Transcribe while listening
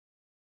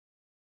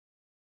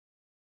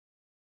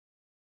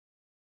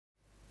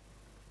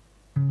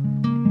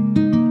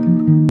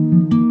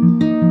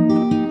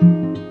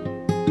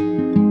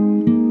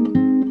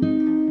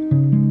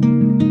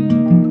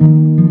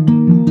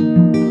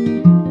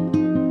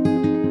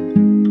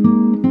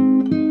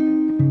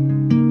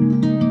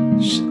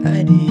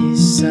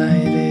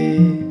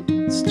decide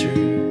it's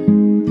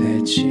true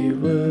that you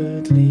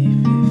would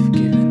leave if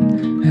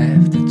given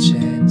half the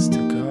chance to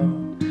go,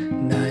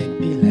 and I'd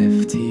be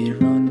left here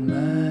on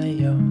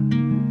my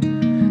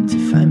own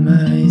to find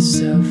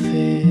myself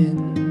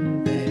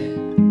in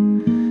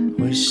bed,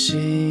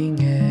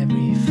 wishing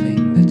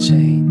everything that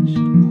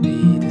changed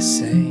be the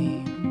same.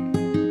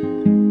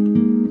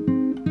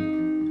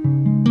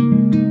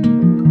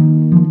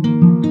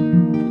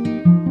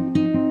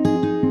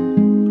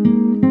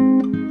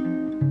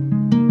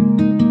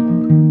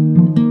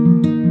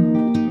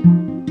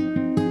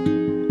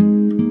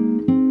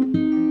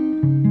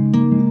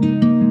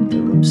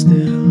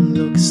 Still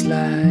looks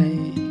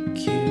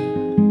like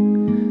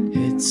you.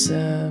 It's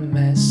a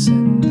mess,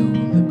 and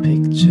all the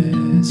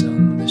pictures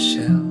on the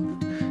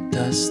shelf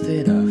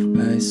dusted off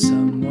by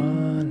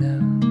someone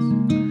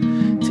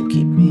else to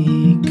keep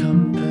me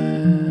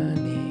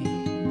company.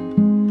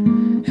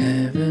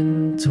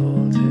 Haven't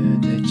told her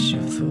that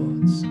your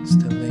thoughts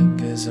still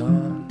lingers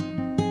on.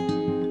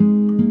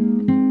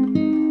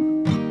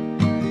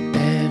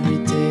 Every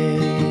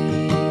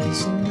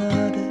day's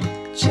another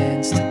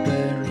chance to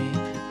bury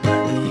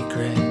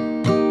regret.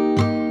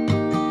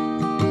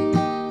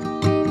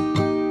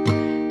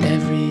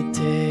 Every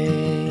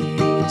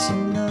day's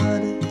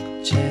another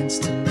chance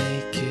to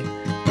make it,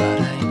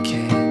 but I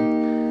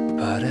can't,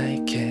 but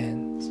I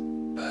can't,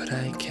 but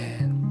I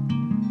can't.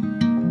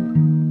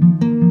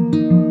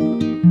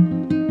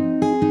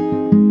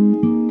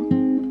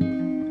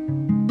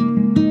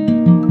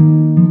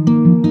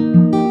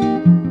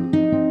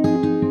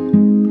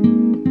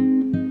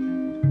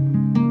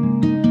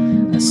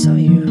 I saw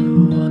you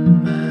on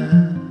my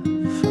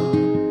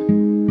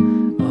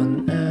phone,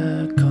 on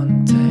a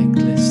contact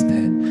list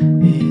that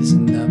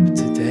isn't up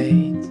to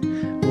date.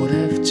 Would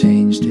have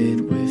changed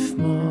it with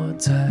more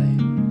time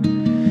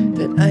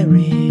that I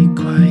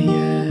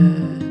require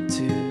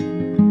to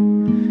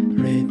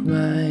rid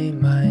my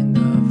mind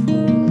of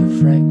all the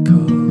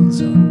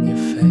freckles on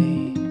your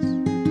face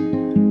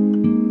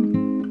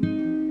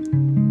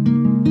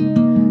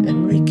and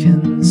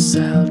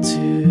reconcile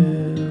to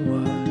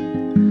what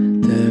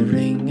the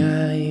ring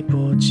I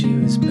bought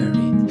you is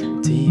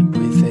buried deep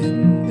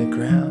within the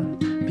ground,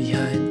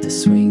 behind the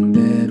swing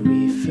that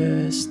we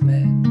first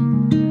met,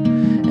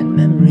 and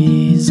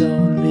memories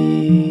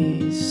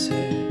only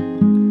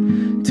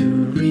serve to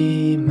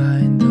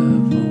remind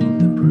of all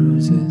the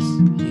bruises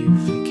you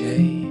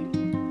forgave.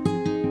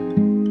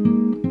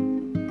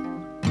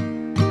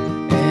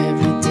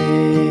 Every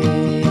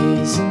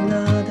day's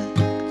another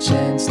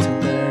chance to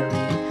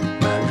bury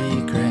my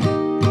regret.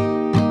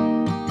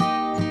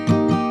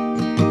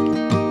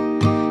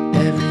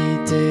 Every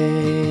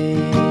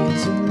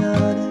day's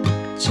another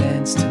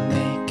chance to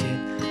make it,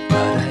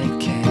 but I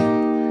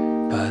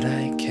can't, but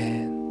I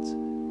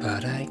can't,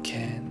 but I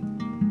can't.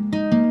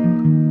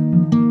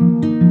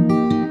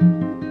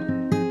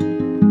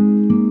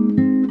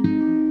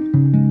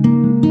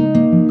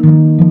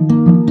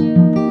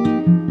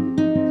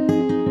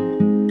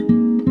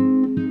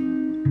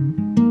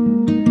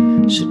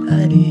 Should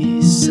I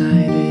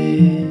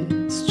decide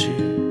it's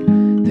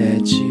true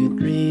that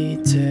you'd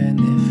return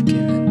if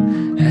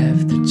given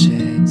half the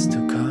chance to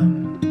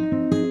come?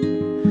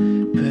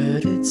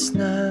 But it's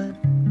not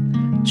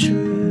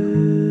true.